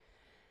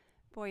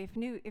Boy,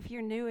 if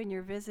you're new and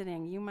you're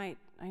visiting, I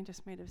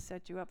just might have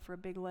set you up for a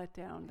big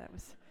letdown. That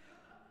was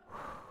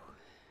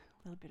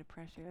a little bit of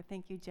pressure.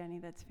 Thank you, Jenny.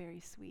 That's very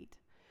sweet.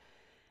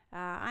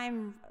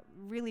 I'm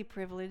really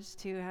privileged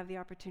to have the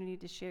opportunity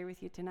to share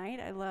with you tonight.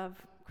 I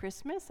love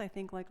Christmas, I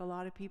think like a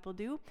lot of people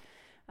do.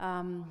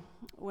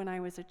 When I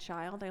was a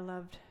child, I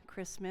loved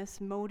Christmas,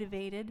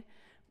 motivated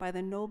by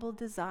the noble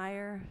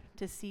desire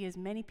to see as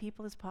many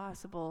people as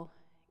possible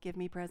give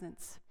me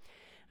presents.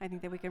 I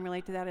think that we can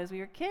relate to that as we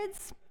were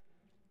kids.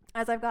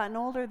 As I've gotten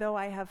older, though,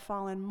 I have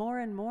fallen more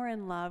and more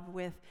in love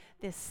with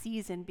this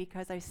season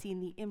because I've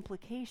seen the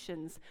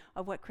implications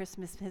of what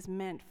Christmas has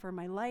meant for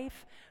my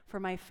life,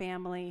 for my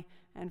family,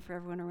 and for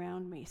everyone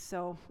around me.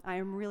 So I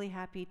am really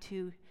happy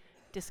to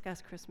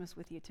discuss Christmas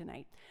with you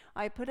tonight.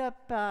 I put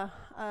up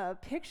a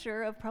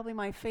picture of probably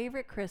my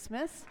favorite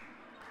Christmas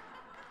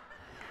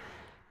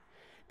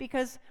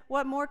because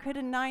what more could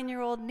a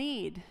 9-year-old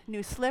need?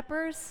 New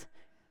slippers,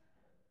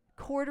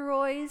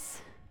 corduroys,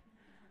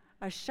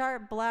 a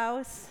sharp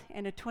blouse,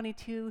 and a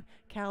 .22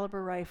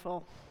 caliber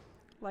rifle.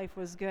 Life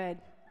was good.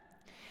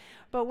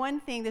 But one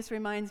thing this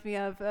reminds me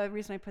of, the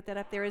reason I put that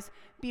up there is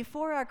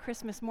before our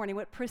Christmas morning,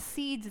 what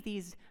precedes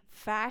these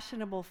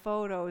fashionable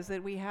photos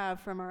that we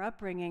have from our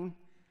upbringing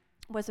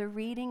was a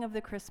reading of the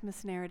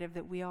Christmas narrative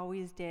that we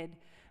always did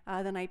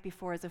the night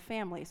before as a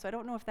family. So I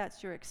don't know if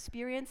that's your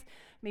experience.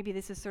 Maybe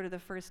this is sort of the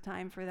first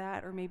time for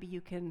that, or maybe you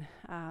can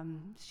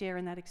share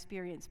in that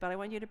experience. But I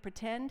want you to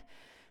pretend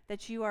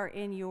that you are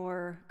in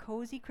your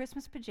cozy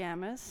Christmas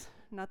pajamas,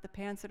 not the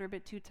pants that are a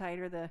bit too tight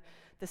or the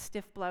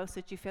stiff blouse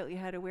that you felt you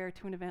had to wear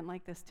to an event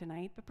like this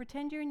tonight, but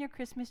pretend you're in your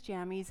Christmas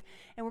jammies,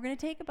 and we're going to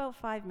take about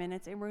 5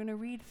 minutes and we're going to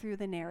read through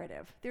the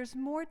narrative. There's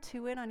more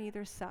to it on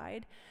either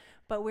side,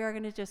 but we are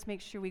going to just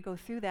make sure we go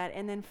through that,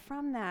 and then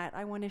from that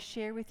I want to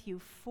share with you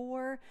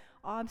 4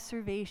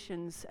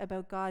 observations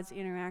about God's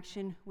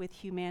interaction with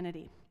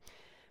humanity.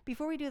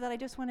 Before we do that, I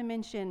just want to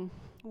mention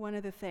one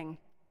other thing.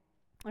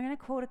 I'm going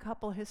to quote a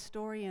couple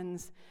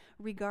historians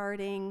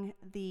regarding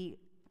the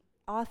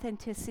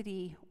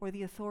authenticity or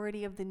the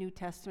authority of the New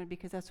Testament,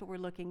 because that's what we're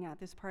looking at,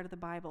 this part of the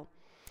Bible.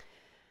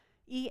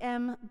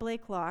 E.M.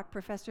 Blakelock,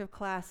 professor of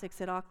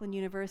classics at Auckland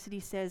University,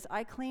 says,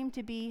 "I claim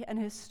to be an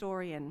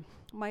historian.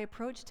 My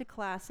approach to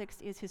classics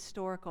is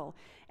historical,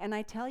 and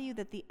I tell you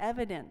that the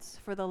evidence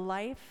for the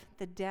life,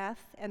 the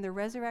death, and the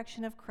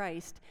resurrection of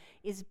Christ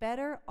is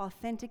better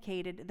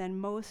authenticated than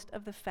most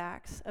of the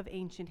facts of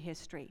ancient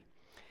history."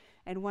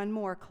 And one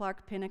more,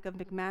 Clark Pinnock of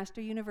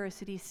McMaster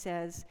University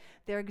says,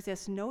 "There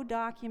exists no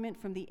document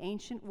from the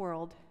ancient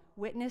world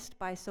witnessed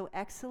by so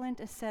excellent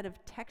a set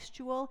of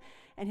textual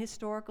and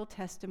historical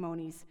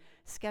testimonies.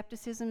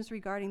 Skepticisms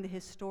regarding the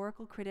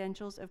historical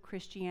credentials of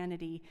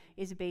Christianity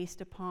is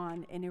based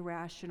upon an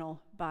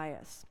irrational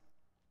bias."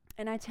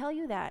 And I tell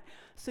you that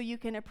so you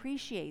can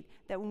appreciate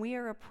that when we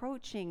are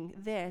approaching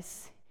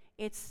this,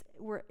 it's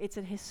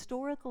a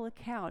historical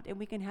account, and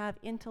we can have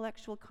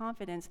intellectual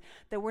confidence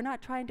that we're not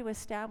trying to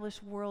establish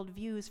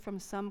worldviews from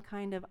some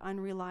kind of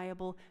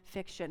unreliable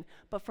fiction,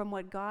 but from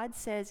what God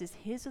says is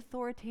His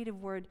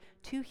authoritative word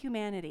to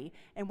humanity,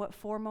 and what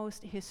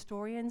foremost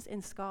historians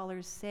and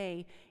scholars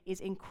say is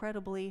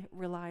incredibly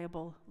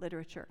reliable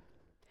literature.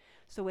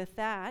 So with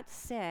that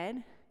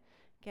said,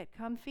 get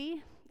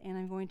comfy, and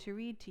I'm going to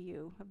read to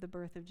you of the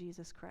birth of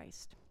Jesus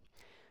Christ.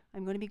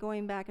 I'm going to be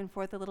going back and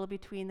forth a little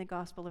between the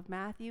Gospel of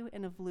Matthew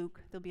and of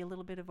Luke. There'll be a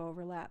little bit of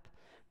overlap,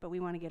 but we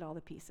want to get all the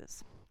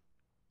pieces.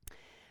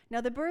 Now,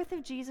 the birth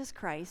of Jesus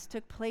Christ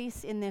took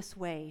place in this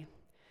way.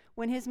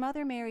 When his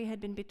mother Mary had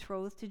been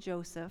betrothed to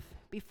Joseph,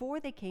 before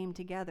they came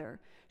together,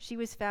 she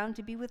was found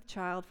to be with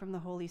child from the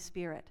Holy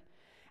Spirit.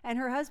 And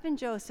her husband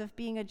Joseph,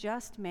 being a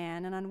just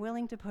man and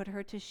unwilling to put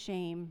her to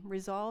shame,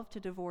 resolved to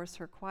divorce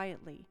her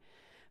quietly.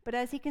 But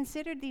as he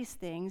considered these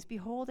things,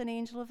 behold, an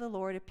angel of the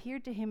Lord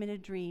appeared to him in a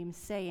dream,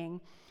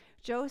 saying,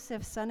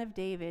 "Joseph, son of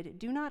David,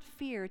 do not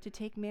fear to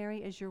take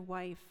Mary as your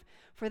wife,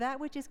 for that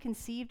which is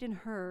conceived in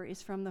her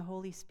is from the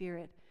Holy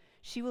Spirit.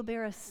 She will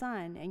bear a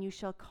son, and you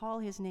shall call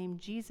his name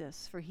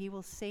Jesus, for he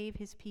will save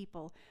his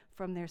people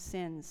from their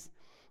sins."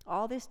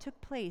 All this took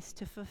place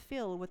to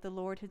fulfill what the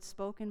Lord had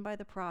spoken by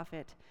the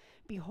prophet.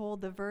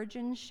 "Behold, the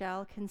virgin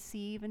shall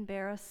conceive and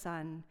bear a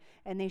son,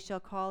 and they shall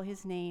call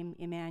his name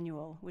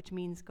Emmanuel," which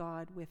means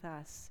God with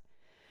us.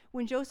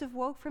 When Joseph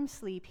woke from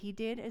sleep, he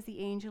did as the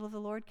angel of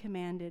the Lord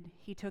commanded.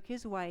 He took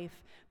his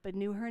wife, but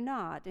knew her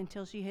not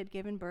until she had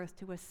given birth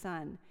to a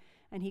son,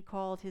 and he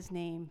called his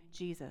name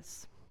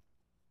Jesus.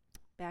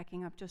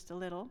 Backing up just a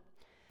little.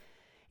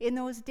 In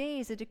those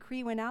days, a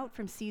decree went out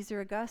from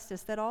Caesar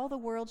Augustus that all the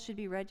world should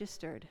be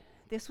registered.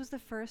 This was the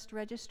first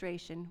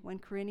registration when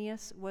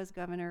Quirinius was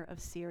governor of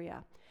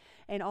Syria.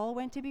 And all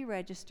went to be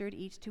registered,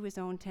 each to his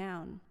own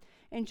town.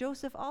 And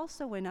Joseph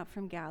also went up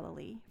from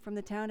Galilee, from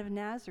the town of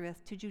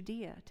Nazareth to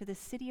Judea, to the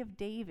city of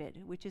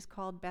David, which is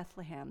called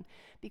Bethlehem,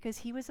 because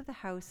he was of the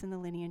house and the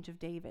lineage of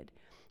David,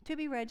 to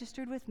be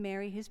registered with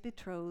Mary his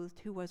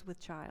betrothed, who was with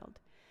child.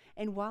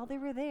 And while they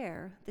were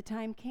there, the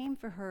time came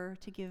for her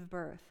to give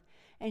birth.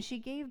 And she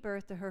gave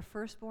birth to her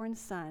firstborn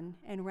son,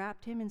 and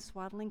wrapped him in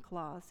swaddling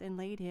cloths, and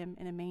laid him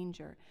in a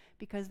manger,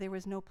 because there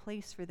was no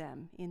place for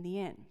them in the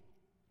inn.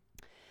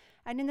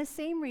 And in the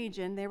same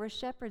region there were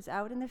shepherds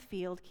out in the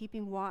field,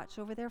 keeping watch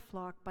over their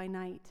flock by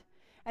night.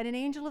 And an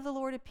angel of the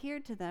Lord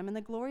appeared to them, and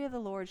the glory of the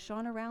Lord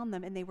shone around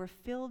them, and they were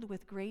filled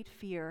with great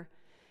fear.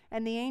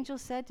 And the angel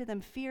said to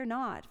them, "Fear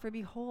not, for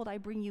behold, I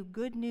bring you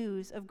good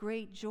news of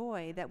great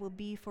joy that will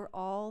be for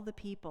all the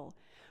people.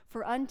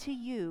 For unto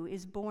you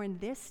is born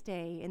this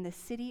day in the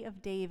city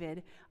of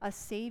David a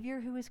Savior,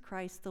 who is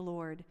Christ the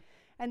Lord.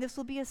 And this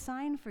will be a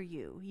sign for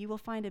you. You will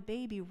find a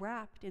baby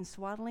wrapped in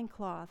swaddling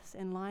cloths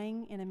and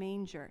lying in a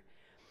manger."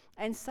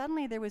 And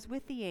suddenly there was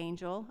with the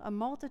angel a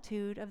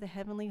multitude of the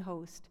heavenly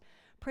host,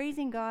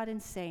 praising God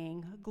and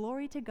saying,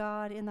 "Glory to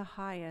God in the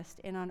highest,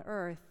 and on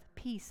earth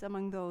peace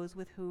among those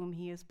with whom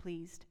he is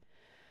pleased."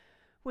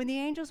 When the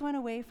angels went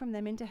away from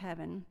them into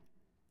heaven,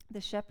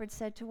 the shepherds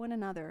said to one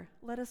another,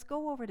 "Let us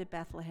go over to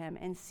Bethlehem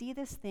and see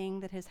this thing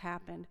that has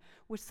happened,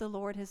 which the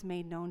Lord has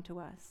made known to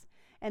us."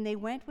 And they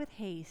went with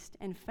haste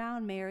and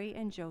found Mary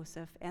and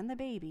Joseph and the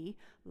baby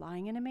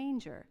lying in a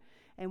manger.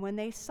 And when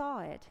they saw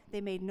it, they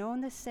made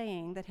known the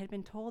saying that had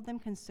been told them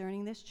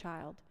concerning this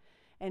child.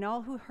 And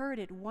all who heard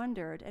it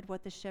wondered at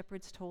what the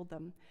shepherds told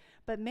them.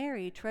 But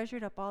Mary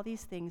treasured up all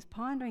these things,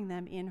 pondering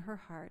them in her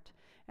heart.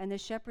 And the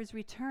shepherds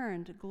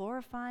returned,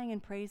 glorifying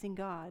and praising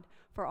God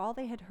for all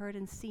they had heard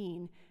and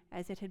seen,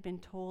 as it had been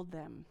told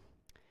them.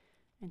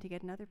 And to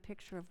get another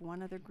picture of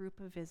one other group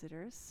of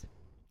visitors.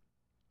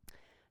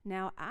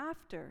 Now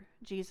after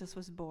Jesus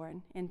was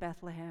born in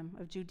Bethlehem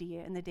of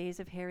Judea in the days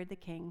of Herod the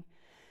king,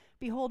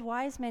 behold,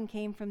 wise men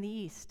came from the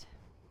east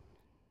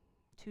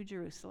to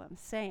Jerusalem,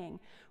 saying,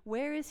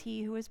 "Where is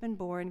he who has been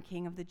born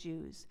King of the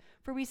Jews?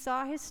 For we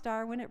saw his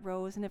star when it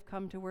rose and have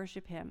come to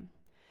worship him."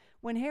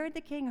 When Herod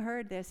the king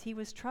heard this, he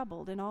was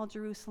troubled, and all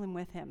Jerusalem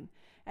with him.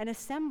 And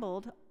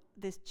assembled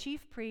the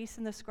chief priests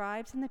and the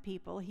scribes and the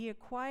people, he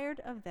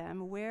inquired of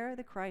them where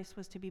the Christ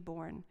was to be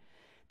born.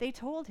 They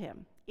told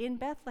him, "In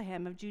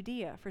Bethlehem of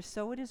Judea, for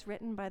so it is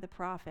written by the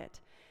prophet,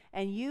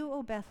 'And you,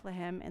 O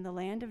Bethlehem, in the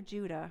land of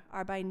Judah,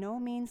 are by no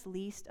means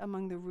least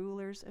among the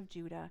rulers of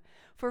Judah.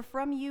 For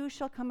from you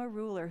shall come a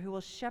ruler who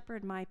will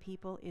shepherd my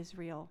people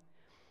Israel.'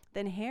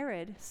 Then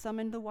Herod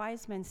summoned the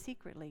wise men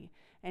secretly,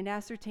 and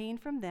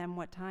ascertained from them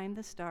what time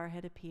the star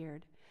had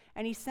appeared.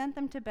 And he sent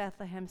them to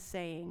Bethlehem,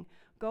 saying,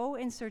 'Go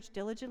and search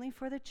diligently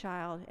for the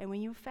child, and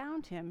when you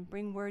found him,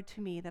 bring word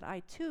to me, that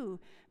I too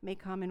may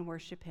come and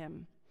worship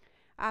him.'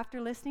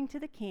 After listening to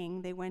the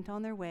king, they went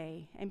on their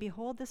way, and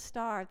behold, the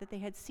star that they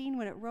had seen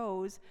when it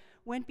rose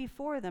went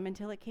before them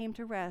until it came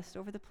to rest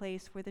over the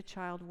place where the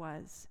child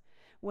was.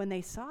 When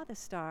they saw the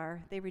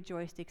star, they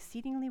rejoiced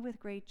exceedingly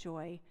with great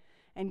joy.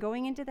 And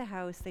going into the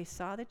house, they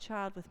saw the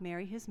child with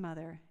Mary his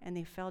mother, and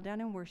they fell down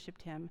and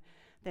worshipped him.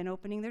 Then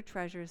opening their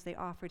treasures, they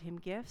offered him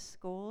gifts,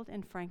 gold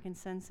and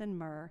frankincense and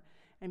myrrh.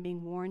 And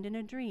being warned in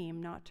a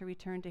dream not to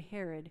return to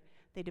Herod,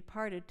 they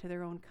departed to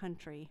their own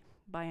country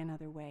by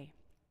another way."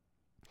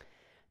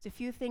 There's a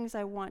few things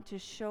I want to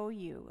show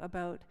you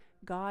about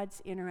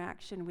God's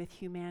interaction with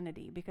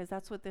humanity, because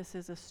that's what this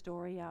is a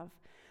story of.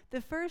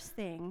 The first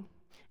thing,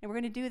 and we're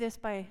going to do this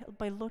by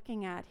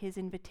looking at his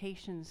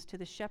invitations to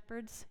the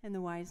shepherds and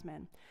the wise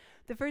men.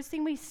 The first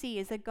thing we see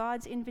is that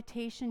God's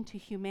invitation to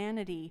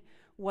humanity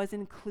was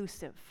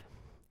inclusive.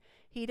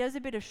 He does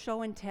a bit of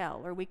show and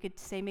tell, or we could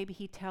say maybe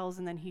he tells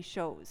and then he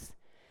shows.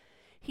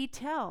 He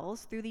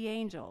tells through the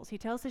angels, he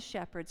tells the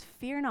shepherds,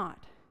 "Fear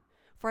not,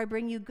 for I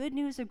bring you good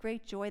news of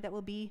great joy that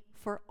will be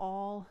for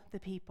all the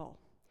people."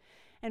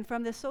 And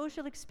from the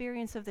social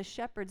experience of the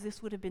shepherds,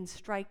 this would have been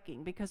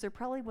striking, because there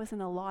probably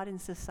wasn't a lot in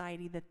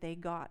society that they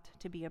got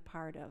to be a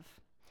part of.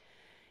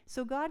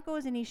 So God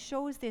goes and he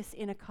shows this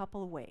in a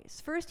couple of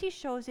ways. First, he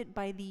shows it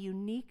by the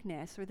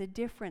uniqueness or the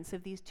difference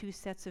of these two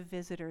sets of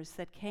visitors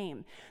that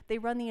came. They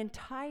run the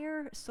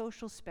entire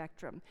social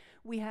spectrum.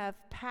 We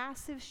have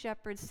passive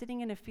shepherds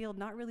sitting in a field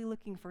not really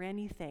looking for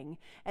anything,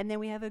 and then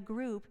we have a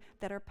group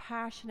that are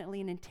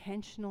passionately and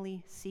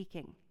intentionally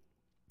seeking.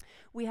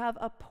 We have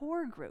a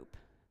poor group.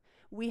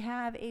 We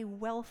have a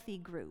wealthy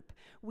group.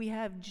 We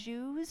have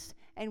Jews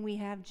and we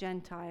have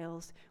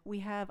Gentiles.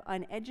 We have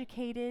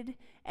uneducated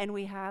and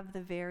we have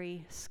the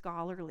very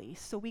scholarly.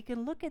 So we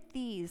can look at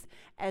these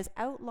as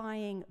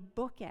outlying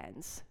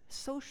bookends,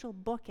 social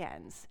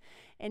bookends.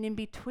 And in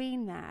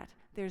between that,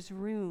 there's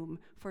room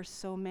for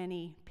so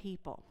many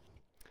people.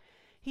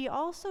 He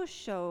also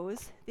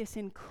shows this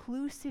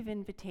inclusive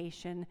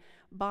invitation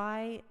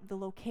by the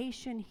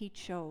location he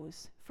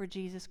chose for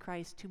Jesus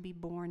Christ to be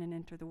born and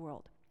enter the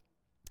world.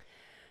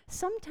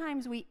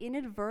 Sometimes we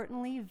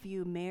inadvertently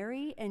view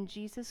Mary and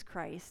Jesus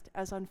Christ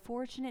as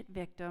unfortunate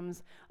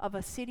victims of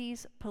a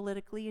city's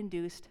politically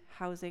induced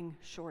housing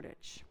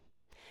shortage,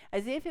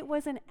 as if it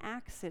was an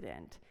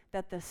accident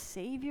that the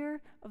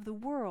Savior of the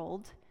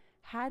world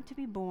had to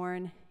be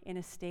born in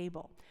a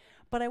stable.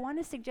 But I want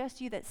to suggest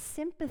to you that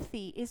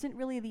sympathy isn't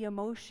really the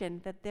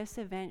emotion that this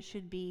event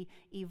should be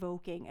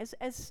evoking,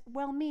 as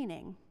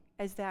well-meaning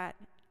as that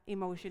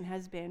emotion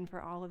has been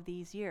for all of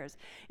these years.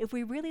 If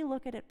we really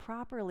look at it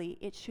properly,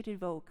 it should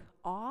evoke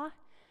awe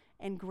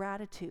and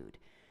gratitude,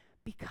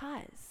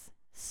 because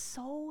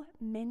so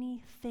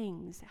many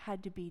things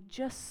had to be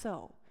just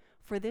so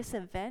for this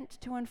event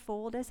to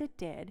unfold as it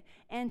did,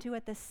 and to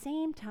at the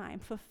same time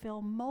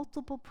fulfill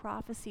multiple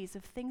prophecies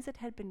of things that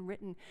had been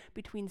written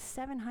between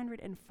 700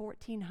 and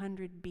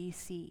 1400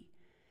 BC,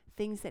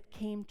 things that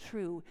came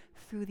true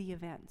through the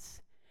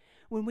events.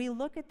 When we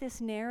look at this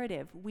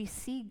narrative, we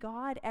see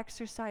God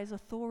exercise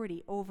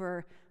authority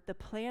over the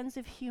plans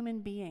of human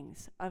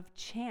beings, of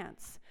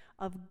chance,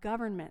 of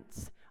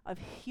governments, of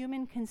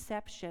human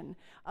conception,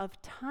 of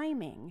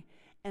timing,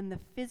 and the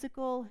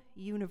physical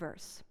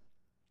universe.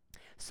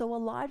 So a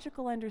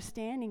logical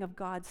understanding of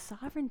God's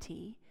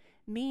sovereignty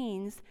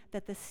means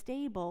that the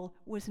stable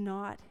was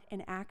not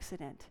an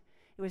accident.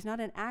 It was not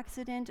an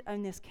accident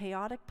in this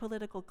chaotic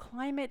political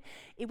climate.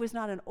 It was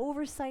not an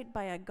oversight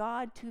by a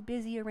God too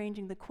busy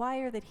arranging the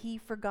choir that he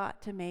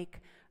forgot to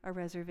make a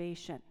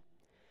reservation.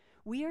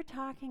 We are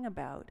talking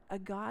about a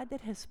God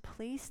that has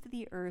placed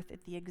the earth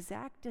at the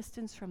exact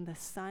distance from the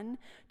sun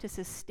to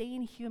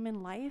sustain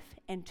human life,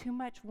 and too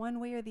much one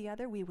way or the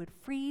other, we would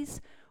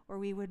freeze or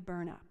we would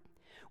burn up.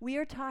 We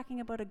are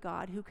talking about a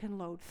God who can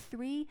load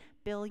 3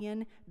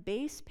 billion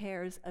base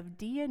pairs of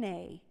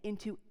DNA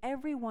into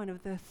every one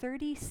of the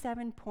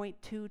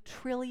 37.2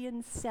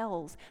 trillion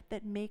cells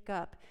that make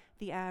up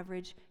the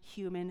average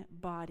human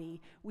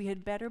body. We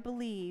had better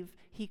believe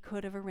he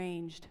could have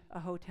arranged a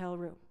hotel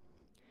room.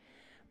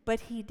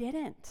 But he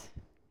didn't.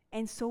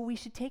 And so we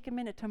should take a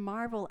minute to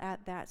marvel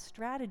at that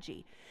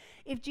strategy.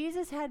 If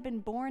Jesus had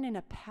been born in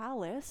a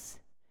palace,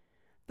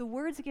 the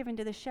words given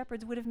to the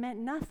shepherds would have meant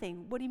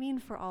nothing. What do you mean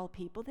for all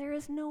people? There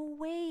is no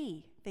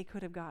way they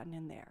could have gotten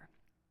in there.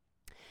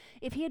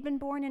 If he had been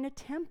born in a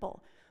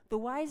temple, the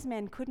wise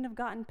men couldn't have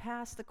gotten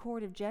past the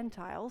court of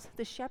Gentiles.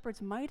 The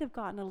shepherds might have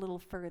gotten a little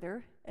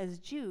further as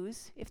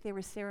Jews if they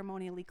were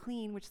ceremonially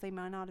clean, which they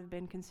might not have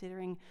been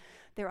considering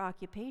their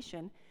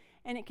occupation.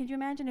 And can you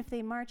imagine if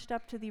they marched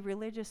up to the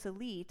religious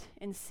elite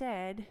and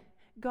said,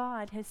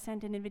 God has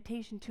sent an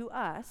invitation to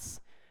us,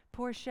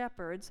 poor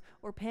shepherds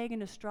or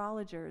pagan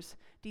astrologers?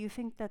 Do you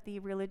think that the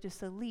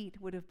religious elite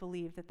would have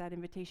believed that that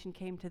invitation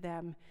came to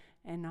them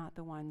and not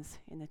the ones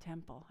in the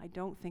temple? I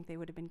don't think they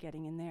would have been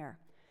getting in there.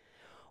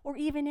 Or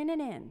even in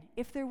an inn.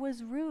 If there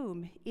was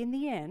room in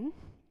the inn,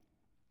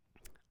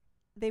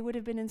 they would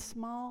have been in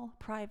small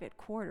private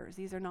quarters.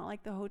 These are not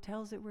like the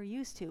hotels that we're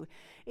used to.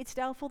 It's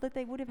doubtful that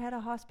they would have had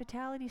a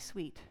hospitality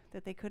suite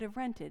that they could have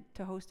rented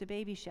to host a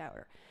baby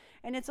shower.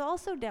 And it's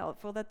also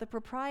doubtful that the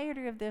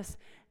proprietor of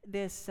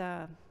this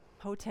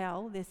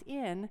hotel, this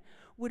inn,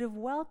 would have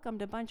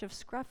welcomed a bunch of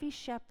scruffy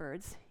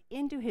shepherds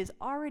into his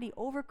already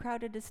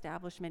overcrowded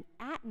establishment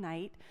at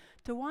night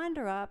to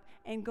wander up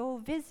and go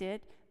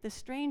visit the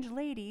strange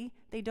lady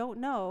they don't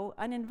know,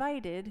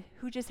 uninvited,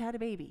 who just had a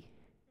baby.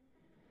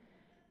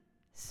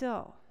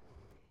 So,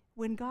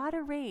 when God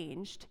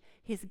arranged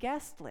his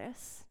guest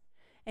list,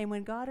 and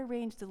when God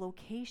arranged the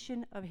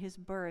location of his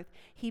birth,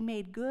 he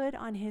made good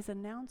on his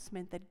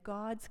announcement that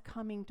God's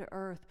coming to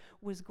earth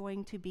was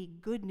going to be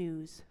good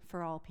news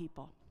for all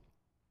people.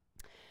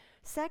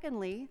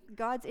 Secondly,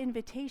 God's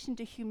invitation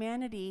to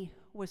humanity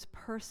was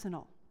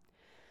personal.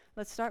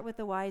 Let's start with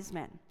the wise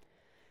men.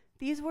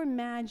 These were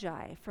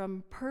magi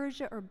from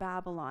Persia or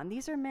Babylon.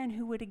 These are men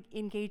who would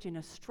engage in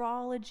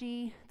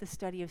astrology, the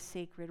study of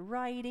sacred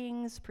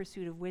writings,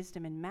 pursuit of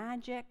wisdom and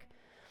magic.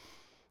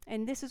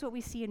 And this is what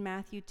we see in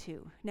Matthew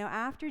 2. Now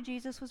after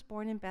Jesus was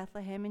born in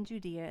Bethlehem in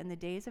Judea in the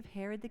days of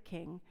Herod the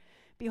king,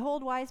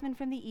 behold, wise men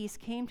from the east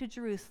came to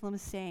Jerusalem,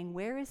 saying,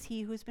 Where is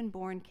he who has been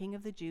born King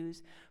of the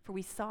Jews? For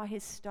we saw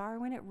his star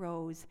when it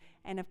rose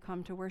and have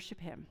come to worship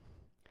him.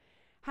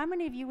 How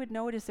many of you would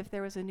notice if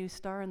there was a new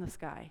star in the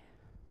sky?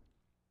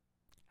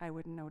 I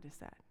wouldn't notice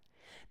that.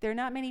 There are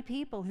not many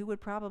people who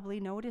would probably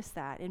notice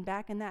that. And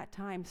back in that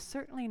time,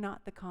 certainly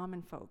not the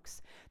common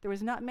folks. There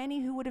was not many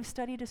who would have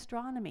studied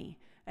astronomy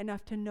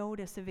enough to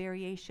notice a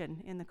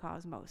variation in the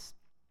cosmos.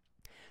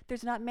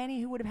 There's not many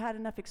who would have had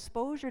enough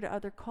exposure to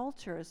other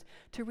cultures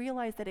to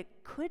realize that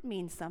it could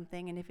mean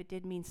something, and if it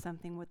did mean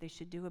something, what they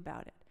should do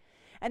about it.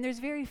 And there's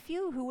very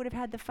few who would have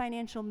had the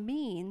financial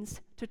means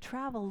to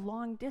travel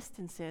long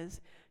distances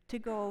to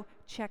go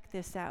check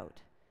this out.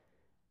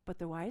 But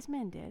the wise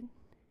men did.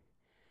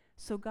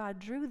 So God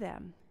drew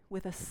them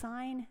with a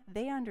sign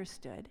they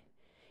understood,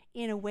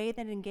 in a way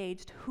that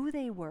engaged who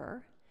they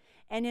were,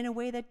 and in a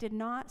way that did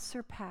not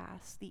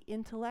surpass the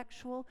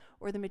intellectual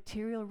or the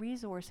material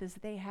resources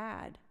they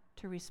had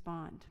to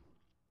respond.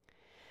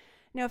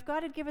 Now, if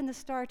God had given the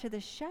star to the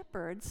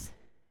shepherds,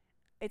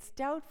 it's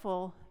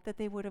doubtful that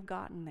they would have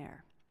gotten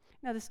there.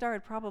 Now, the star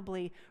had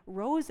probably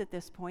rose at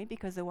this point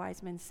because the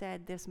wise men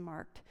said this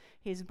marked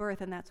his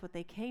birth, and that's what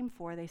they came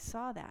for. They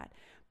saw that.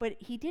 But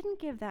he didn't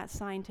give that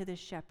sign to the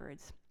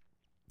shepherds.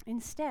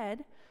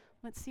 Instead,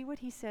 let's see what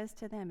he says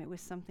to them. It was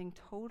something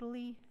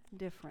totally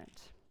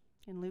different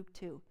in Luke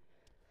 2.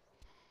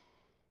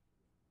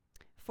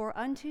 For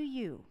unto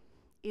you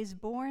is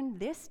born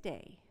this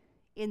day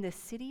in the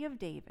city of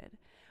David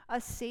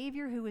a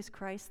Savior who is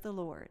Christ the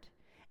Lord.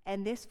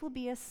 And this will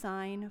be a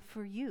sign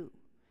for you.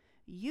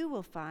 You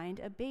will find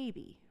a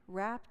baby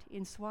wrapped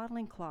in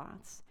swaddling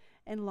cloths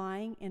and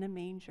lying in a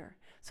manger.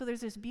 So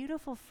there's this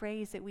beautiful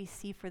phrase that we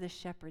see for the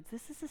shepherds.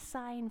 This is a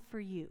sign for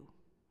you,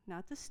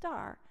 not the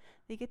star.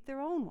 They get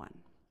their own one.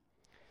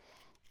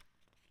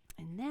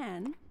 And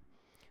then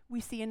we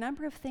see a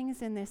number of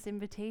things in this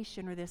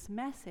invitation or this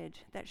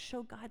message that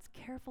show God's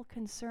careful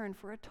concern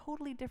for a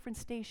totally different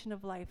station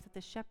of life that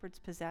the shepherds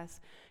possess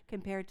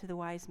compared to the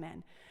wise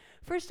men.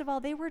 First of all,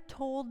 they were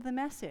told the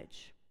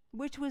message,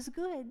 which was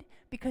good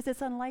because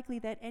it's unlikely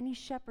that any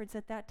shepherds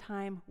at that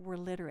time were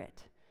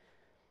literate.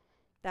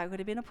 That would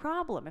have been a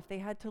problem if they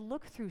had to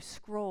look through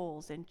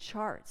scrolls and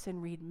charts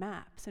and read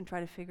maps and try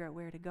to figure out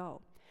where to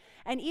go.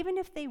 And even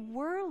if they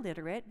were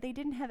literate, they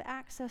didn't have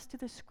access to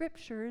the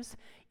scriptures,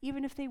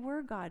 even if they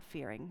were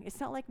God-fearing. It's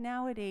not like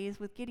nowadays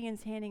with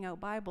Gideon's handing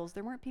out Bibles.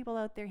 There weren't people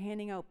out there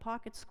handing out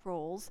pocket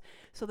scrolls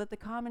so that the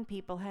common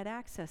people had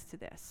access to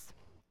this.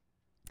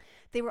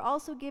 They were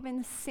also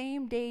given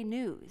same-day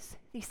news.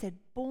 They said,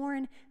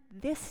 born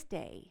this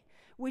day,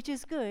 which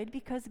is good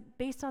because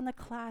based on the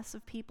class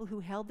of people who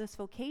held this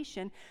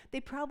vocation,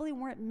 they probably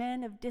weren't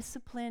men of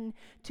discipline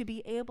to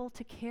be able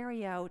to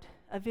carry out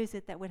a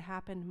visit that would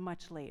happen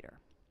much later.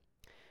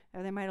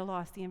 Now, they might have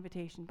lost the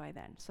invitation by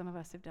then. Some of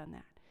us have done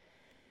that.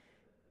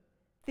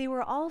 They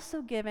were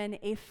also given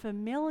a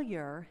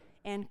familiar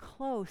and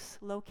close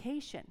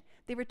location.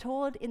 They were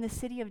told in the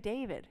city of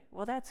David.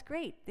 Well, that's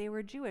great. They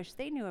were Jewish.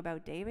 They knew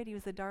about David. He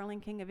was the darling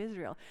king of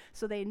Israel.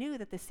 So they knew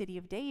that the city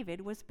of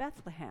David was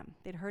Bethlehem.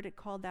 They'd heard it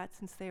called that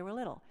since they were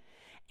little.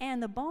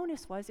 And the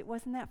bonus was it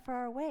wasn't that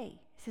far away.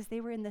 It says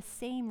they were in the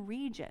same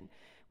region,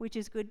 which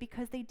is good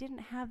because they didn't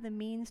have the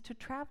means to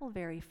travel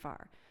very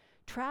far.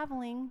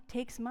 Traveling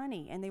takes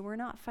money, and they were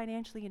not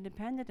financially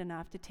independent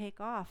enough to take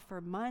off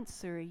for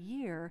months or a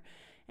year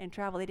and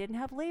travel. They didn't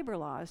have labor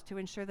laws to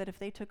ensure that if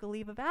they took a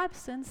leave of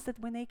absence, that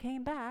when they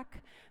came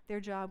back, their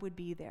job would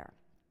be there.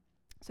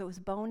 So it was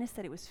bonus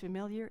that it was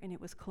familiar and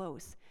it was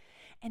close.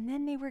 And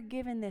then they were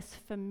given this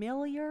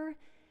familiar,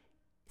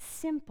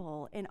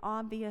 simple, and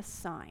obvious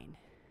sign.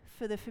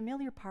 For the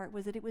familiar part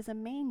was that it was a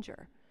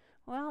manger.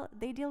 Well,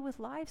 they deal with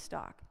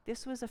livestock.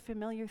 This was a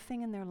familiar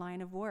thing in their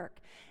line of work.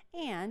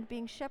 And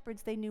being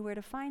shepherds, they knew where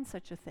to find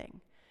such a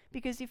thing.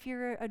 Because if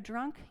you're a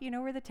drunk, you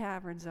know where the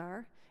taverns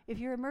are. If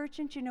you're a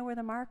merchant, you know where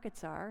the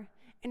markets are.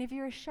 And if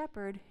you're a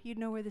shepherd, you'd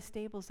know where the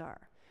stables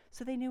are.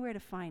 So they knew where to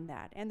find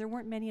that. And there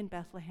weren't many in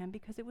Bethlehem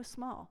because it was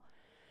small.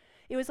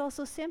 It was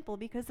also simple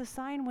because the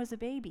sign was a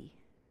baby.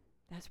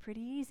 That's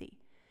pretty easy.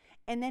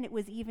 And then it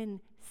was even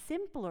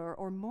simpler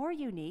or more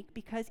unique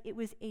because it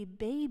was a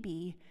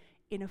baby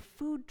in a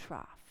food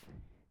trough.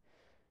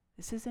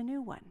 This is a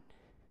new one.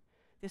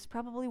 This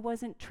probably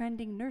wasn't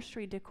trending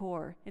nursery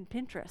decor in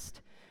Pinterest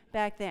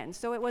back then.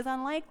 So it was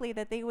unlikely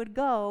that they would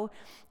go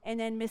and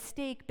then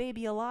mistake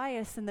baby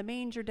Elias in the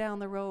manger down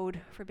the road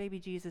for baby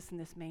Jesus in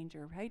this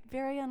manger, right?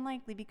 Very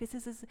unlikely because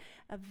this is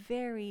a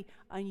very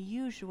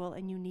unusual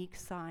and unique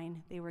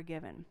sign they were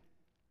given.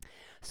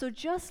 So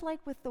just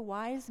like with the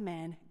wise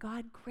men,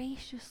 God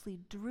graciously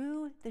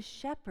drew the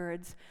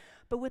shepherds,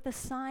 but with a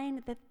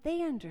sign that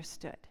they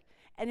understood,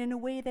 and in a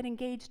way that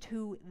engaged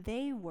who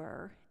they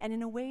were, and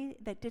in a way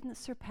that didn't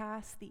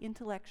surpass the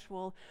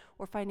intellectual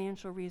or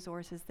financial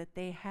resources that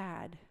they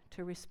had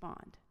to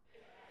respond.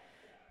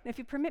 Now, if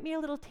you permit me a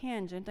little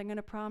tangent, I'm going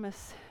to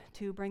promise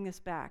to bring this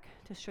back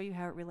to show you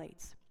how it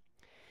relates.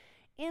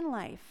 In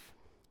life,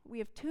 we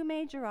have two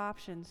major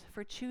options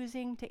for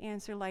choosing to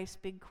answer life's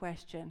big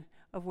question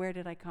of where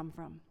did I come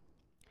from?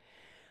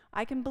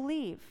 I can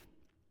believe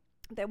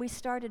that we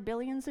started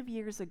billions of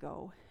years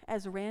ago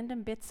as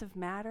random bits of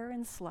matter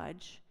and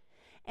sludge,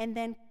 and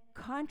then,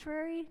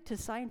 contrary to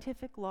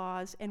scientific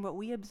laws and what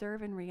we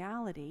observe in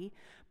reality,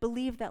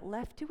 believe that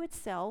left to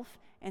itself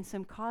and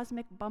some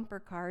cosmic bumper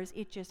cars,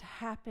 it just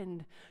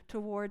happened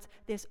towards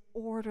this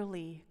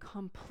orderly,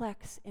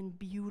 complex, and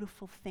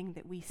beautiful thing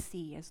that we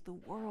see as the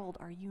world,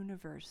 our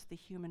universe, the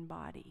human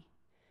body.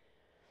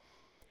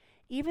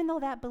 Even though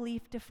that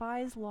belief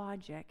defies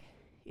logic,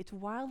 it's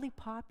wildly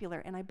popular,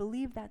 and I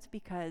believe that's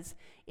because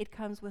it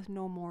comes with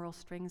no moral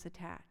strings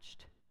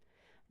attached.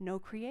 No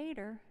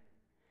creator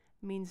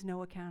means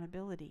no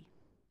accountability.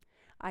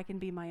 I can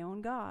be my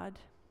own God,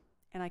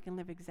 and I can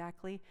live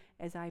exactly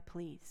as I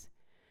please.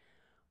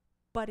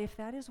 But if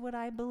that is what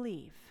I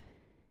believe,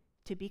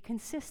 to be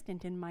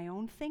consistent in my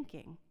own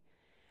thinking,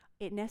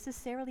 it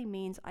necessarily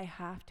means I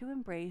have to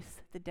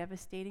embrace the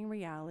devastating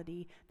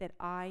reality that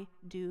I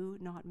do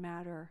not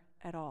matter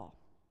at all.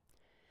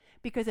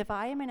 Because if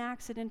I am an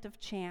accident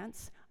of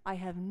chance, I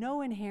have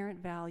no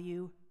inherent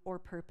value or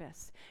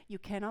purpose. You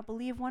cannot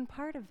believe one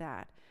part of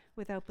that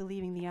without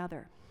believing the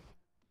other.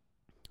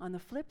 On the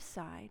flip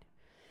side,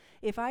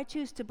 if I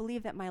choose to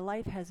believe that my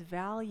life has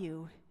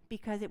value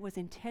because it was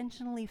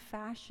intentionally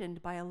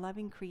fashioned by a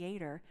loving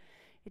creator,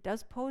 it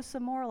does pose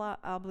some moral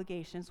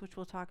obligations, which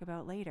we'll talk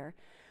about later,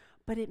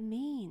 but it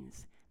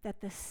means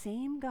that the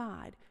same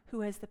God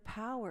who has the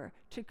power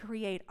to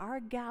create our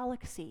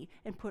galaxy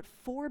and put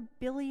 4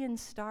 billion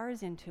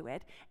stars into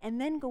it, and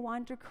then go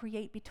on to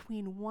create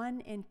between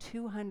 1 and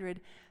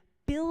 200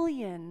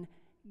 billion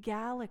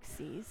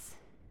galaxies,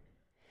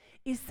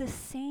 is the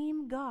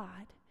same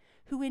God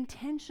who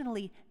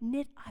intentionally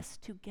knit us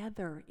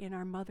together in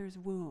our mother's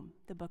womb,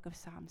 the book of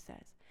Psalms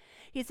says.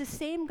 He's the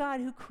same God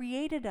who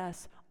created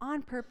us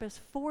on purpose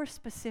for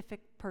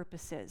specific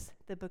purposes,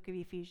 the book of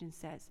Ephesians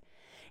says.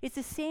 It's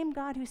the same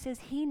God who says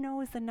he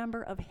knows the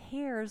number of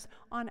hairs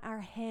on our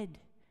head,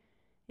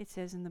 it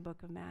says in the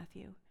book of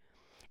Matthew.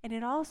 And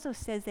it also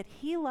says that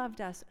he loved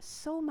us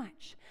so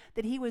much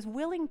that he was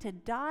willing to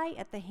die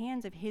at the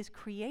hands of his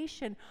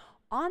creation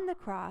on the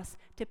cross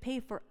to pay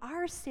for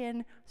our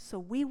sin so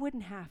we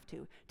wouldn't have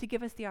to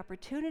give us the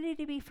opportunity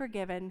to be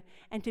forgiven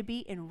and to be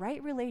in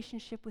right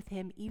relationship with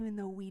him even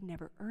though we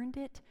never earned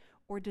it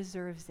or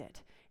deserves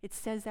it. It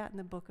says that in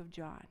the book of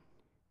John.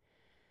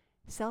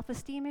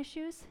 Self-esteem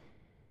issues?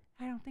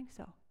 I don't think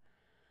so.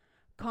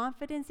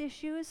 Confidence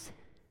issues?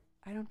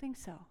 I don't think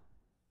so.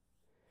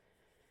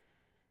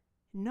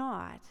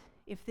 Not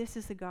if this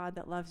is the God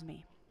that loves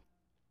me.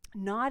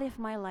 Not if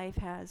my life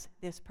has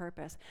this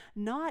purpose.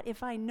 Not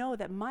if I know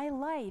that my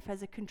life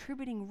has a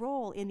contributing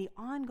role in the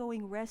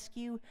ongoing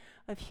rescue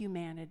of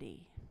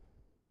humanity.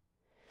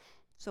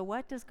 So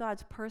what does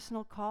God's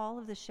personal call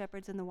of the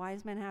shepherds and the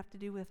wise men have to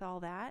do with all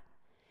that?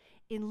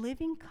 In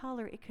living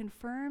color, it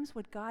confirms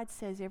what God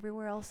says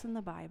everywhere else in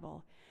the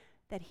Bible,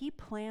 that he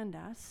planned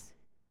us,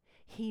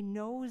 he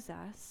knows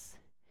us,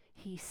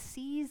 he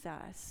sees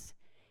us,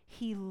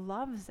 he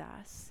loves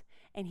us,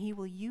 and he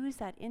will use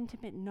that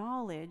intimate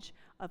knowledge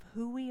of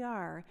who we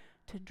are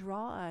to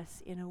draw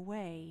us in a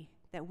way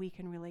that we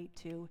can relate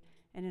to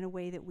and in a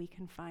way that we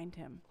can find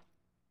him.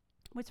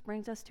 Which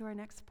brings us to our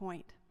next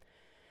point.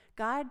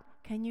 God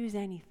can use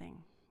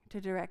anything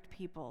to direct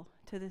people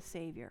to the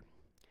Savior.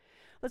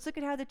 Let's look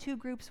at how the two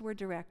groups were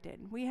directed.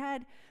 We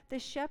had the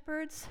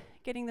shepherds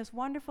getting this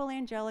wonderful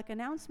angelic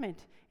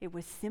announcement. It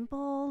was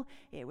simple,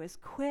 it was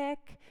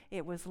quick,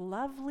 it was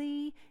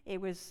lovely,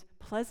 it was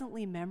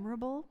pleasantly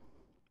memorable.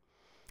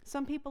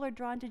 Some people are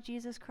drawn to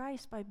Jesus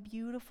Christ by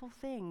beautiful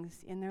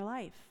things in their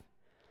life.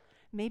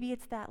 Maybe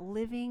it's that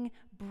living,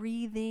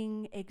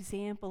 breathing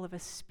example of a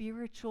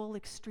spiritual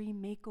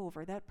extreme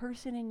makeover, that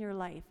person in your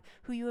life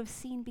who you have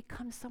seen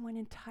become someone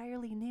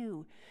entirely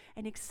new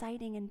and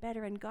exciting and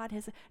better, and God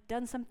has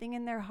done something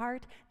in their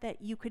heart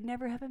that you could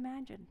never have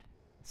imagined.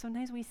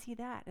 Sometimes we see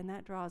that, and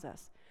that draws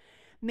us.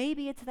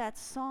 Maybe it's that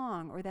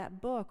song or that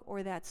book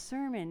or that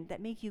sermon that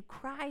make you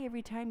cry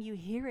every time you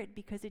hear it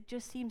because it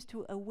just seems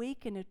to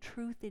awaken a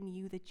truth in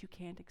you that you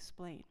can't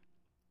explain.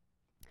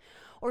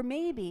 Or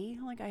maybe,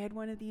 like I had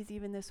one of these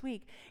even this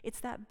week, it's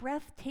that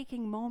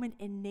breathtaking moment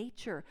in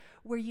nature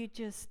where you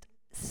just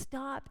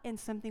stop and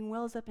something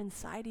wells up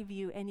inside of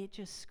you and it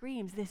just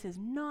screams, this is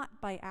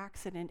not by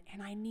accident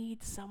and I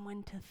need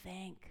someone to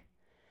thank.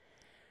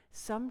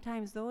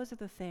 Sometimes those are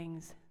the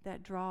things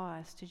that draw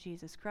us to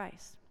Jesus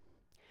Christ.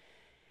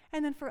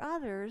 And then for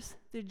others,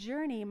 the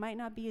journey might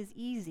not be as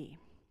easy.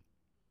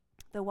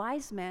 The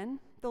wise men,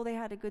 though they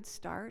had a good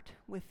start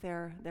with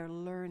their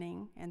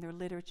learning and their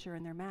literature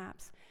and their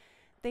maps,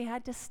 they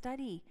had to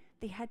study,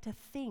 they had to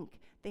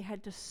think, they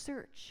had to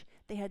search,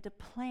 they had to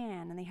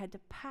plan, and they had to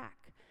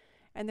pack.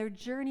 And their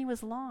journey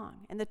was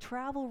long, and the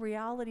travel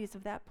realities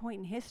of that point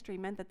in history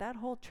meant that that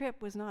whole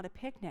trip was not a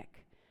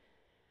picnic.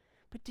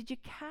 But did you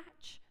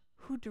catch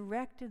who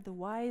directed the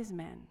wise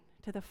men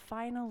to the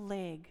final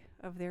leg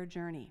of their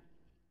journey?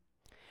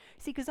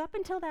 See, because up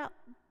until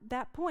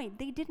that point,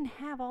 they didn't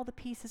have all the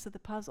pieces of the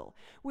puzzle.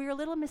 We are a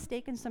little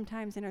mistaken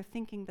sometimes in our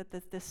thinking that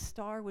the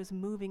star was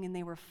moving and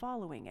they were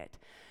following it.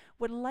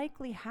 What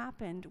likely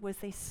happened was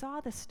they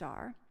saw the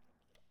star,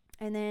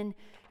 and then,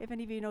 if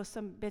any of you know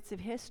some bits of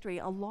history,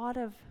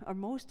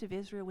 most of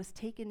Israel was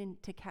taken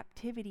into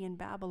captivity in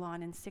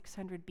Babylon in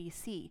 600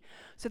 BC.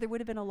 So there would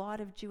have been a lot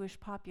of Jewish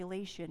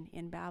population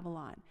in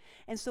Babylon.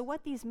 And so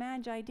what these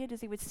magi did is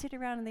they would sit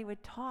around and they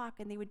would talk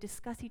and they would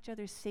discuss each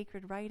other's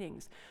sacred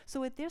writings.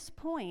 So at this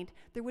point,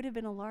 there would have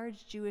been a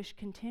large Jewish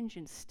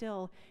contingent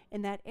still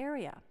in that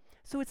area.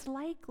 So it's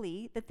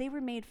likely that they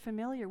were made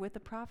familiar with the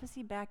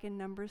prophecy back in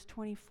Numbers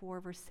 24,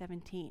 verse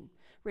 17,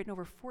 written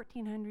over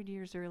 1,400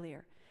 years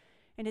earlier.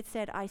 And it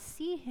said, I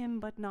see him,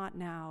 but not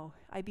now.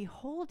 I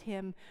behold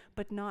him,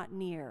 but not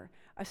near.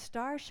 A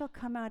star shall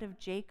come out of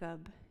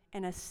Jacob,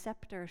 and a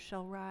scepter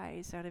shall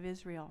rise out of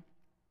Israel.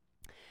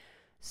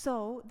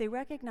 So they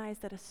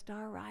recognized that a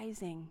star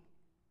rising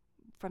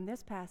from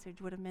this passage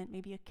would have meant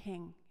maybe a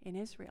king in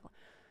Israel.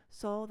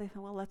 So they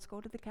thought, well, let's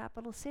go to the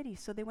capital city.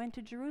 So they went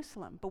to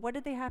Jerusalem. But what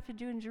did they have to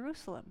do in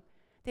Jerusalem?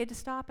 They had to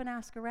stop and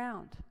ask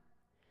around.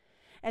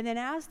 And then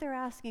as they're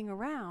asking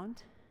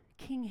around,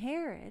 King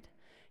Herod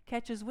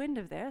catches wind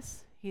of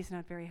this. He's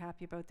not very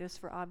happy about this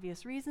for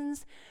obvious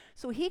reasons.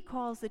 So he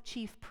calls the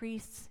chief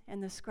priests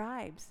and the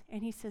scribes,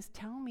 and he says,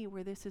 tell me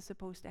where this is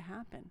supposed to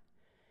happen.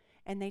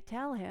 And they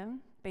tell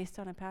him, based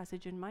on a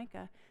passage in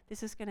Micah,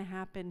 this is going to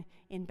happen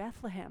in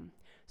Bethlehem.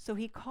 So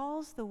he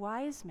calls the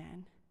wise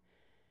men,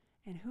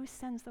 And who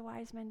sends the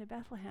wise men to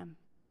Bethlehem?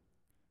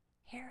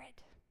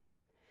 Herod.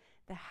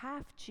 The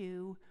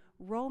half-Jew,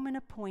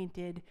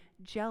 Roman-appointed,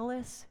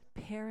 jealous,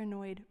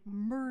 paranoid,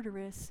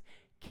 murderous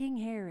King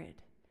Herod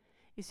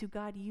is who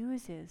God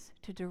uses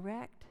to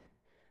direct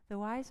the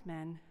wise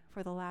men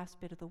for the last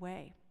bit of the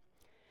way.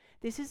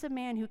 This is a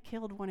man who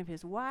killed one of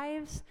his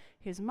wives,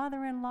 his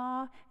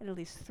mother-in-law, and at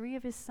least 3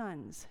 of his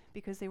sons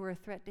because they were a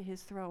threat to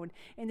his throne.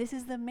 And this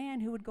is the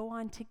man who would go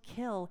on to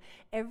kill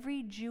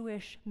every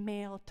Jewish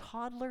male,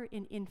 toddler,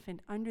 and infant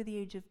under the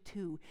age of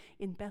 2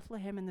 in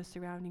Bethlehem and the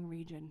surrounding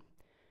region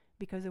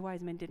because the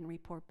wise men didn't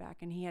report back,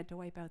 and he had to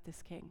wipe out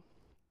this king.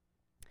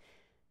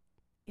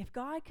 If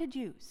God could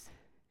use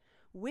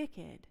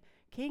wicked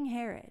King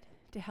Herod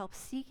to help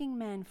seeking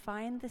men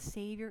find the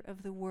Savior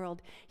of the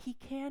world, he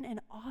can and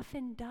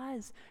often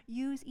does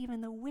use even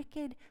the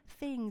wicked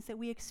things that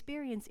we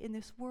experience in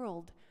this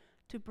world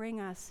to bring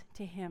us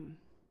to him.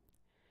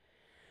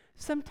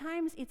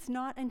 Sometimes it's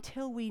not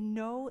until we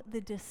know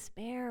the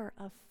despair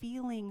of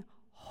feeling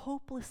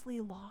hopelessly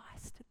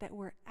lost that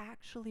we're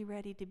actually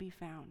ready to be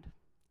found.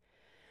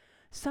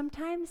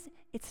 Sometimes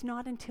it's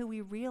not until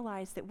we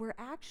realize that we're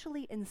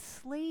actually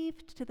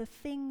enslaved to the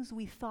things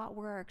we thought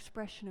were our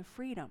expression of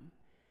freedom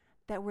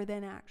that we're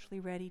then actually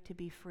ready to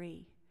be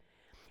free.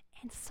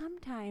 And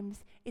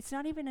sometimes it's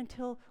not even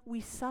until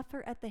we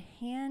suffer at the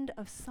hand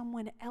of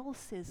someone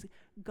else's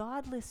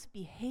godless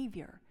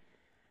behavior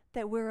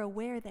that we're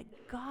aware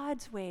that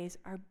God's ways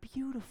are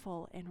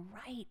beautiful and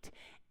right,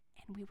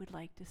 and we would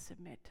like to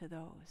submit to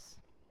those.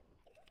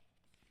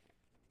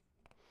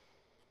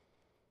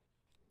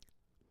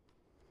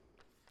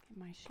 Get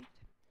my sheet.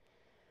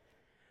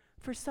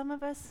 For some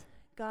of us,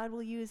 God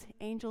will use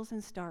angels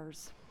and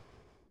stars.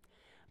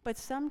 But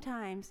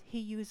sometimes he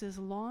uses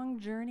long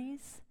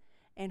journeys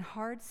and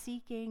hard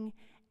seeking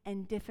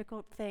and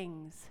difficult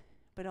things.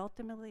 But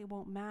ultimately it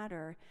won't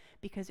matter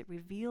because it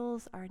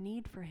reveals our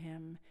need for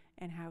him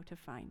and how to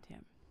find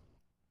him.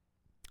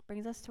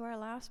 Brings us to our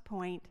last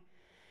point.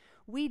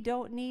 We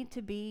don't need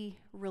to be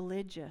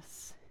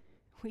religious.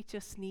 We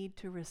just need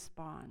to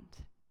respond.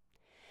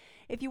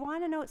 If you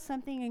want to note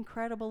something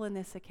incredible in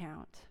this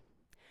account,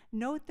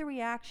 note the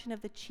reaction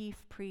of the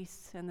chief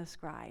priests and the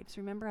scribes.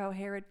 Remember how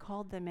Herod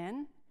called them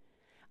in?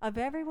 Of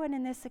everyone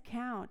in this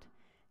account,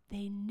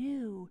 they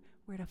knew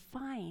where to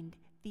find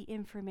the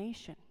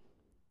information.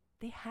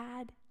 They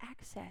had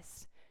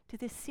access to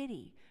the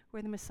city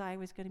where the Messiah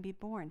was going to be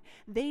born.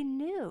 They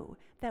knew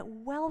that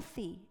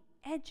wealthy,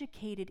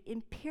 educated,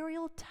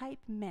 imperial-type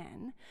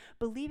men,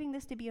 believing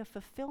this to be a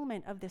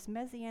fulfillment of this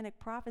messianic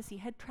prophecy,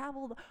 had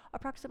traveled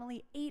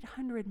approximately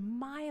 800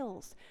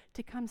 miles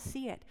to come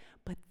see it,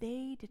 but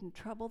they didn't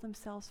trouble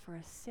themselves for a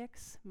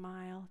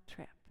 6-mile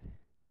trip.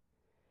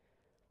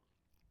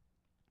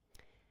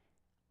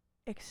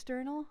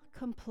 External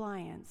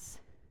compliance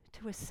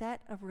to a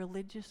set of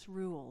religious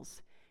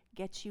rules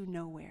gets you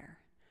nowhere.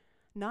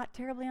 Not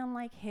terribly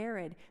unlike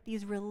Herod,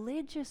 these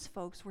religious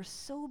folks were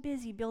so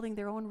busy building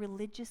their own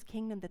religious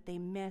kingdom that they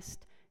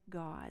missed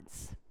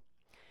God's.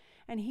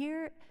 And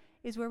here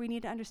is where we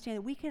need to understand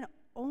that we can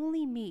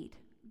only meet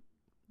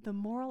the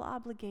moral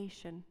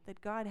obligation that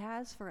God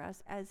has for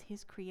us as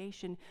his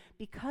creation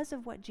because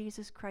of what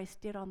Jesus Christ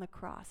did on the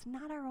cross,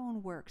 not our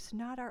own works,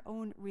 not our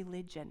own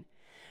religion.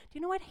 Do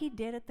you know what he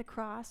did at the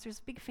cross? There's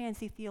big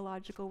fancy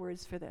theological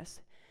words for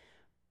this,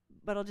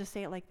 but I'll just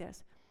say it like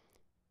this.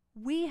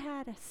 We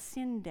had a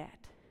sin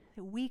debt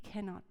that we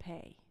cannot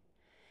pay.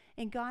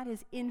 And God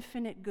is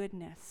infinite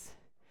goodness.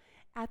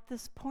 At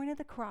this point of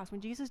the cross, when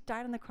Jesus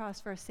died on the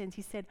cross for our sins,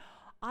 he said,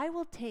 I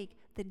will take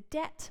the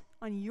debt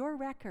on your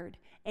record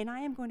and I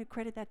am going to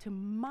credit that to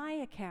my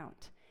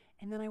account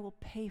and then I will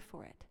pay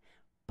for it.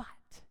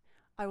 But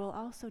I will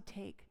also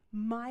take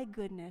my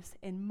goodness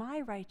and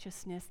my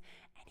righteousness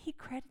and he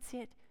credits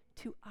it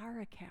to our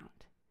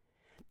account.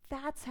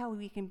 That's how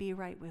we can be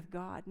right with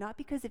God, not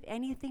because of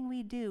anything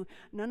we do,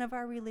 none of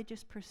our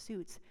religious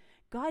pursuits.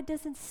 God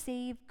doesn't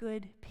save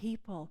good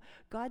people.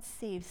 God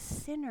saves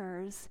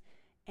sinners,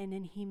 and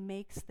then he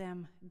makes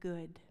them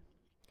good.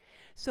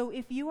 So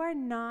if you are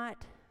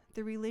not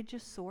the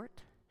religious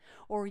sort,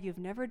 or you've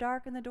never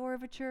darkened the door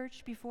of a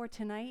church before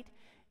tonight,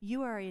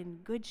 you are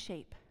in good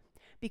shape,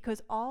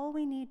 because all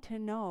we need to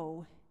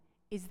know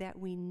is that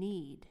we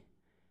need,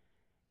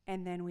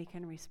 and then we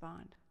can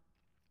respond.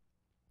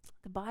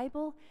 The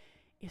Bible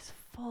is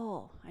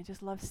full, I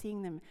just love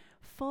seeing them,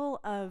 full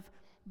of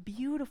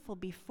beautiful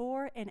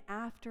before and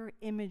after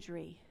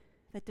imagery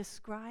that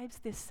describes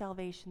this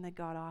salvation that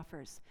God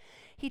offers.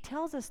 He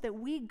tells us that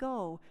we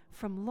go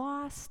from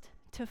lost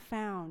to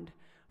found,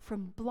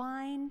 from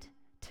blind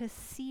to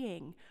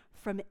seeing,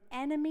 from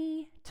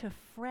enemy to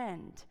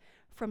friend,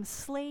 from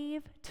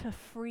slave to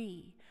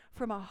free,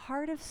 from a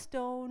heart of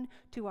stone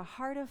to a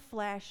heart of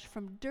flesh,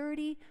 from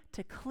dirty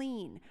to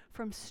clean,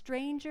 from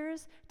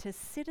strangers to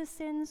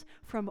citizens,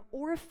 from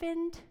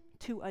orphaned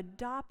to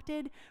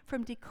adopted,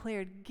 from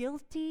declared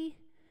guilty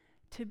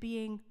to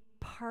being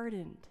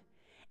pardoned.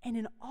 And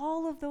in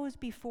all of those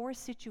before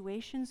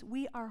situations,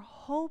 we are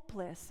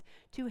hopeless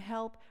to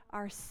help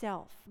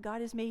ourselves.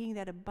 God is making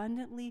that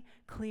abundantly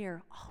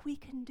clear. All we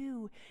can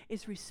do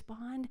is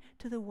respond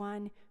to the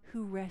one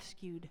who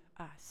rescued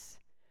us.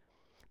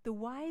 The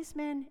wise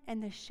men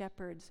and the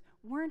shepherds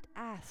weren't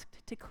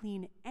asked to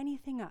clean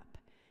anything up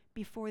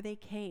before they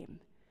came.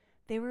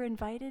 They were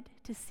invited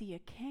to see a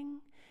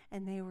king,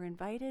 and they were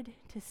invited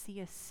to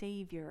see a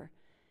savior,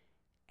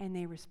 and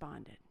they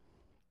responded.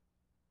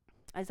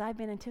 As I've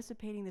been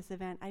anticipating this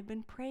event, I've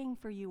been praying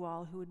for you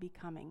all who would be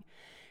coming.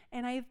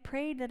 And I've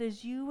prayed that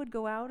as you would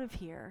go out of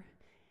here,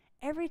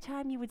 every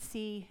time you would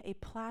see a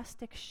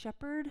plastic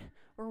shepherd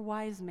or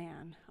wise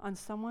man on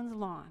someone's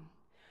lawn,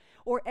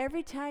 or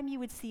every time you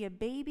would see a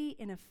baby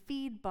in a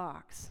feed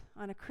box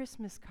on a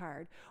Christmas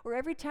card, or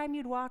every time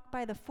you'd walk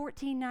by the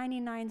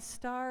 $14.99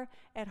 star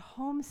at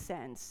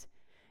HomeSense,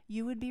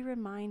 you would be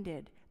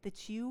reminded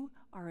that you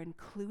are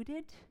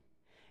included.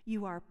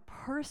 You are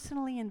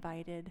personally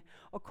invited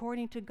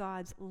according to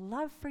God's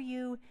love for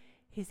you,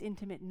 his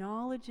intimate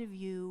knowledge of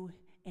you,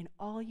 and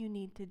all you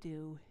need to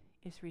do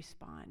is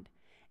respond.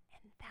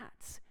 And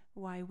that's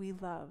why we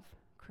love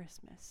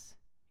Christmas.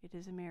 It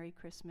is a Merry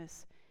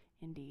Christmas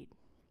indeed.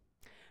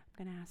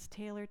 I'm going to ask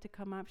Taylor to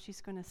come up.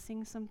 She's going to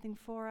sing something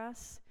for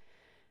us.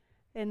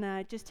 And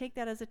just take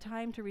that as a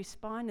time to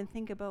respond and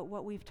think about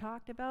what we've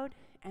talked about.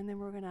 And then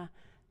we're going to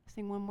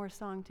sing one more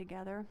song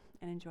together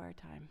and enjoy our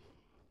time.